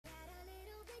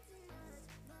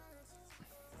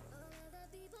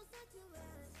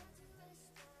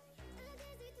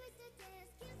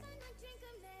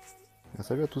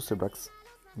Salut à tous, c'est Blax.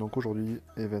 Donc aujourd'hui,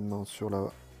 événement sur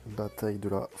la bataille de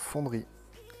la Fonderie.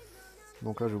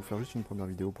 Donc là, je vais vous faire juste une première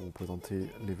vidéo pour vous présenter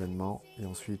l'événement. Et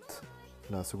ensuite,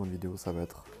 la seconde vidéo, ça va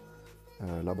être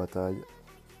la bataille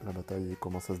et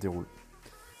comment ça se déroule.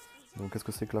 Donc qu'est-ce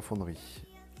que c'est que la Fonderie?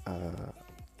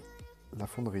 La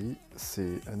Fonderie,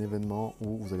 c'est un événement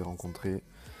où vous allez rencontrer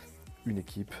une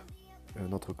équipe,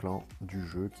 notre clan du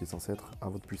jeu qui est censé être à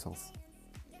votre puissance.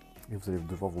 Et vous allez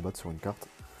devoir vous battre sur une carte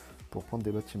pour prendre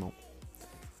des bâtiments.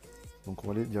 Donc on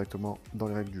va aller directement dans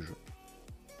les règles du jeu.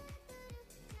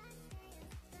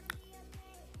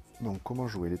 Donc comment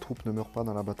jouer? Les troupes ne meurent pas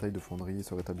dans la bataille de Fonderie et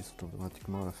se rétablissent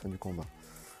automatiquement à la fin du combat.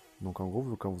 Donc en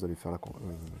gros, quand vous allez faire,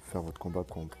 votre combat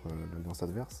contre l'alliance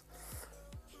adverse,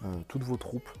 toutes vos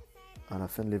troupes, à la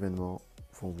fin de l'événement,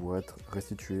 vont vous être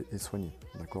restituées et soignées.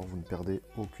 D'accord? Vous ne perdez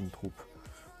aucune troupe,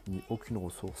 ni aucune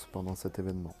ressource pendant cet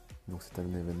événement. Donc c'est un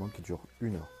événement qui dure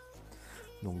 1 heure.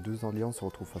 Donc deux alliances se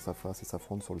retrouvent face à face et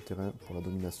s'affrontent sur le terrain pour la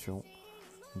domination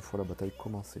une fois la bataille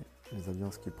commencée. Les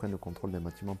alliances qui prennent le contrôle d'un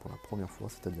bâtiment pour la première fois,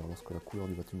 c'est-à-dire lorsque la couleur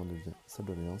du bâtiment devient celle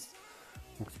de l'alliance,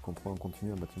 ou qui contrôlent en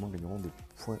continu un bâtiment, gagneront des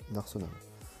points d'arsenal.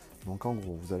 Donc en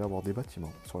gros, vous allez avoir des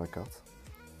bâtiments sur la carte,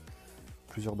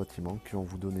 plusieurs bâtiments qui vont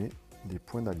vous donner des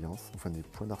points d'alliance, enfin des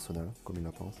points d'arsenal, comme ils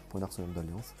la pensent, points d'arsenal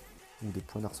d'alliance, ou des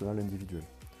points d'arsenal individuels.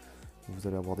 Vous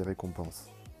allez avoir des récompenses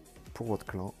pour votre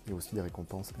clan et aussi des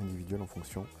récompenses individuelles en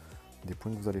fonction des points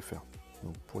que vous allez faire.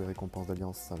 Donc pour les récompenses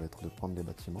d'alliance, ça va être de prendre des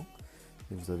bâtiments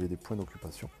et vous avez des points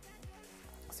d'occupation.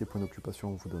 Ces points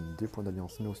d'occupation vous donnent des points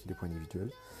d'alliance mais aussi des points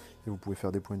individuels et vous pouvez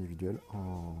faire des points individuels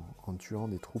en tuant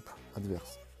des troupes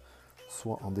adverses,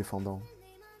 soit en défendant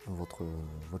votre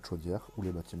chaudière ou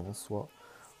les bâtiments, soit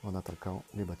en attaquant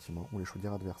les bâtiments ou les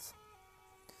chaudières adverses.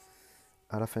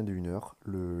 À la fin de 1 heure,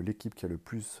 l'équipe qui a le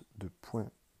plus de points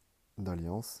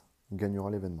d'alliance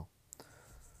gagnera l'événement.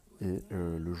 Et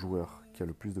le joueur qui a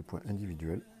le plus de points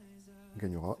individuels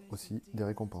gagnera aussi des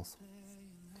récompenses.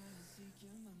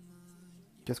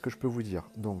 Qu'est-ce que je peux vous dire?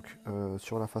 Donc,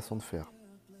 sur la façon de faire.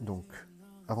 Donc,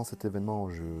 avant cet événement,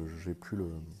 j'ai plus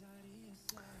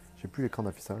l'écran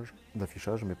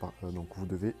d'affichage, mais donc vous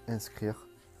devez inscrire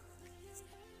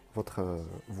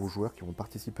vos joueurs qui vont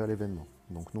participer à l'événement.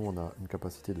 Donc nous, on a une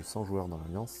capacité de 100 joueurs dans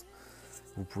l'Alliance.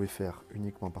 Vous pouvez faire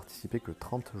uniquement participer que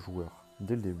 30 joueurs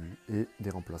dès le début et des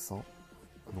remplaçants,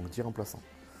 donc 10 remplaçants.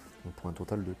 Donc pour un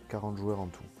total de 40 joueurs en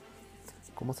tout.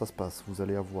 Comment ça se passe? Vous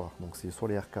allez avoir, donc c'est soit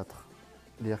les R4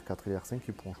 et les R5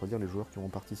 qui pourront choisir les joueurs qui vont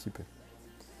participer.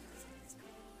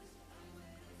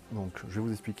 Donc je vais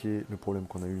vous expliquer le problème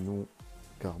qu'on a eu nous,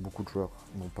 car beaucoup de joueurs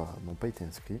n'ont pas été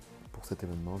inscrits pour cet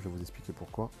événement. Je vais vous expliquer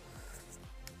pourquoi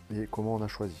et comment on a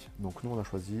choisi. Donc nous on a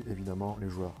choisi évidemment les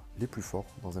joueurs les plus forts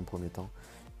dans un premier temps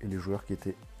et les joueurs qui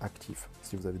étaient actifs.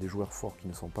 Si vous avez des joueurs forts qui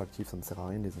ne sont pas actifs, ça ne sert à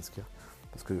rien de les inscrire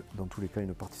parce que dans tous les cas ils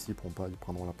ne participeront pas, ils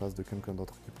prendront la place de quelqu'un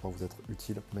d'autre qui pourra vous être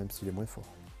utile même s'il est moins fort.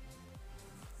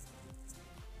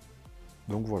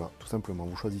 Donc voilà, tout simplement,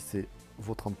 vous choisissez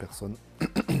vos 30 personnes,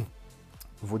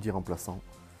 vos 10 remplaçants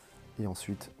et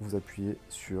ensuite vous appuyez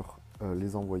sur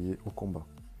les envoyer au combat.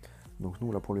 Donc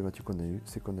nous la problématique qu'on a eue,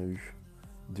 c'est qu'on a eu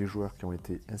des joueurs qui ont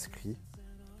été inscrits,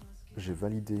 j'ai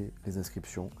validé les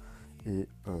inscriptions et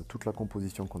toute la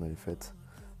composition qu'on avait faite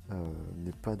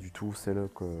n'est pas du tout celle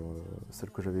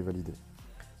que j'avais validée.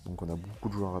 Donc on a beaucoup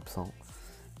de joueurs absents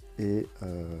et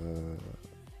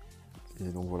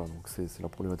donc voilà, donc c'est la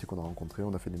problématique qu'on a rencontrée.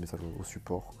 On a fait des messages au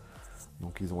support,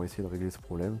 donc ils ont essayé de régler ce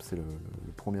problème. C'est le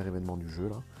premier événement du jeu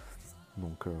là,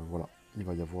 donc voilà, il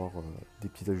va y avoir des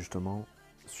petits ajustements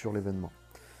sur l'événement.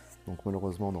 Donc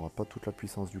malheureusement on n'aura pas toute la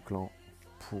puissance du clan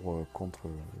contre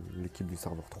l'équipe du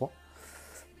serveur 3,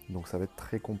 donc ça va être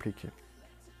très compliqué.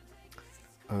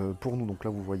 Pour nous, donc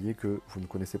là vous voyez que vous ne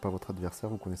connaissez pas votre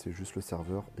adversaire, vous connaissez juste le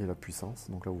serveur et la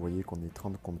puissance. Donc là vous voyez qu'on est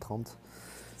 30 contre 30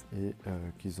 et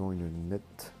qu'ils ont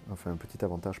un petit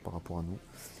avantage par rapport à nous.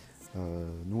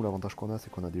 Nous l'avantage qu'on a,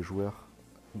 c'est qu'on a des joueurs,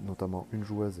 notamment une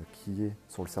joueuse qui est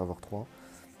sur le serveur 3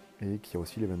 et qui a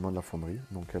aussi l'événement de la Fonderie.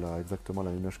 Donc elle a exactement la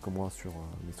même âge que moi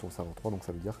mais sur le serveur 3, donc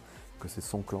ça veut dire que c'est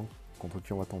son clan contre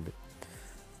qui on va tomber.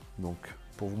 Donc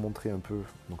pour vous montrer un peu,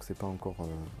 donc c'est pas encore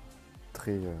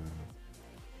très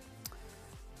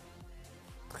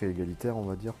égalitaire on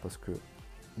va dire, parce que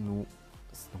nous,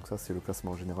 donc ça c'est le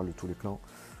classement général de tous les clans,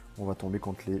 on va tomber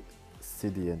contre les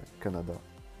CDN Canada,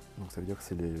 donc ça veut dire que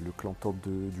c'est le clan top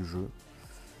 2 du jeu.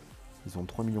 Ils ont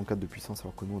 3,4 millions de puissance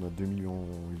alors que nous on a 2,8 millions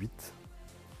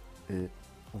et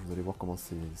vous allez voir comment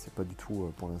c'est pas du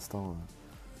tout pour l'instant,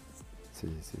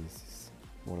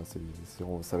 voilà,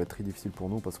 ça va être très difficile pour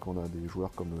nous parce qu'on a des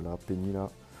joueurs comme la Penny là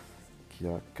qui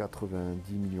a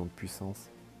 90 millions de puissance,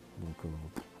 donc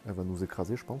elle va nous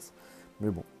écraser je pense. Mais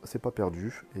bon, c'est pas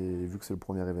perdu, et vu que c'est le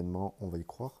premier événement, on va y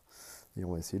croire, et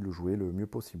on va essayer de le jouer le mieux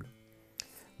possible.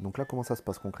 Donc là, comment ça se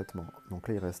passe concrètement? Donc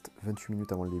là, il reste 28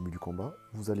 minutes avant le début du combat.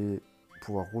 Vous allez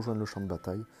pouvoir rejoindre le champ de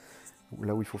bataille.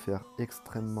 Là où il faut faire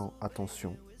extrêmement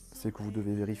attention, c'est que vous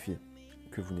devez vérifier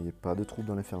que vous n'ayez pas de troupes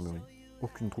dans l'infirmerie,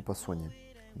 aucune troupe à soigner,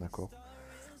 d'accord?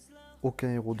 Aucun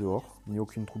héros dehors, ni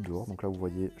aucune troupe dehors. Donc là, vous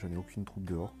voyez, je n'ai aucune troupe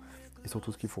dehors. Et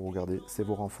surtout, ce qu'il faut regarder, c'est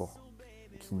vos renforts.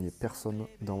 Qu'il n'y ait personne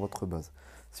dans votre base.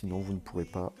 Sinon, vous ne pourrez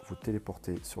pas vous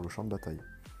téléporter sur le champ de bataille.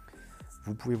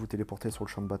 Vous pouvez vous téléporter sur le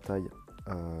champ de bataille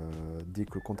dès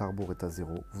que le compte à rebours est à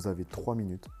 0. Vous avez 3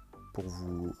 minutes pour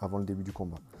vous, avant le début du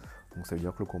combat. Donc ça veut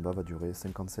dire que le combat va durer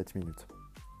 57 minutes.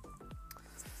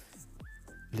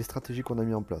 Les stratégies qu'on a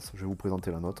mis en place, je vais vous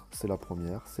présenter la nôtre. C'est la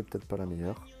première, c'est peut-être pas la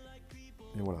meilleure.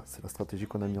 Et voilà, c'est la stratégie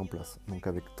qu'on a mis en place. Donc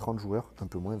avec 30 joueurs, un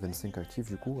peu moins, 25 actifs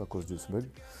du coup, à cause de ce bug.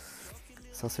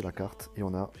 Ça c'est la carte, et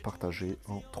on a partagé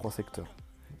en 3 secteurs.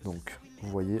 Donc vous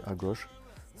voyez à gauche,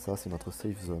 ça c'est notre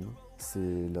safe zone.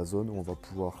 C'est la zone où on va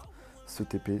pouvoir se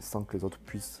TP sans que les autres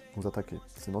puissent nous attaquer.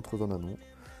 C'est notre zone à nous,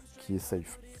 qui est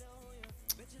safe.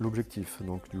 L'objectif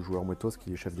donc du joueur Muetos,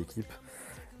 qui est chef d'équipe,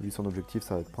 lui son objectif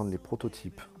ça va être de prendre les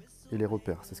prototypes et les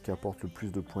repères. C'est ce qui apporte le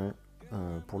plus de points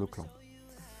pour le clan.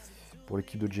 Pour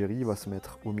l'équipe de Jerry, il va se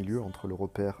mettre au milieu entre le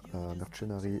repère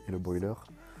Mercenary et le Boiler.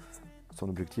 Son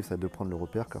objectif ça va être de prendre le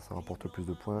repère car ça rapporte le plus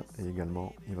de points, et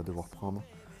également il va devoir prendre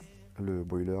le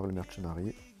Boiler, le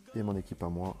Mercenary, et mon équipe à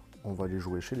moi, on va les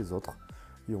jouer chez les autres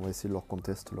et on va essayer de leur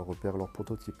contester leur repère, leur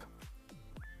prototype.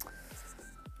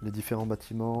 Les différents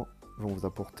bâtiments vont vous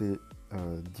apporter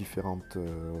différentes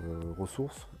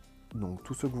ressources. Donc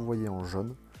tous ceux que vous voyez en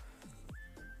jaune,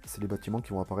 c'est les bâtiments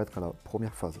qui vont apparaître à la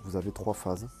première phase. Vous avez 3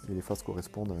 phases, et les phases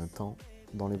correspondent à un temps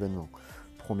dans l'événement.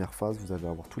 Première phase, vous allez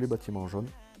avoir tous les bâtiments jaunes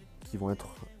qui vont être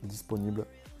disponibles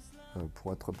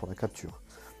pour la capture.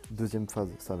 Deuxième phase,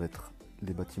 ça va être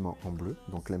les bâtiments en bleu,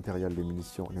 donc l'impérial, les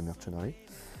munitions et les mercenaries.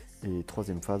 Et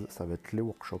troisième phase, ça va être les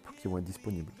workshops qui vont être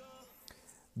disponibles.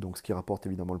 Donc ce qui rapporte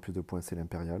évidemment le plus de points, c'est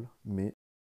l'impérial, mais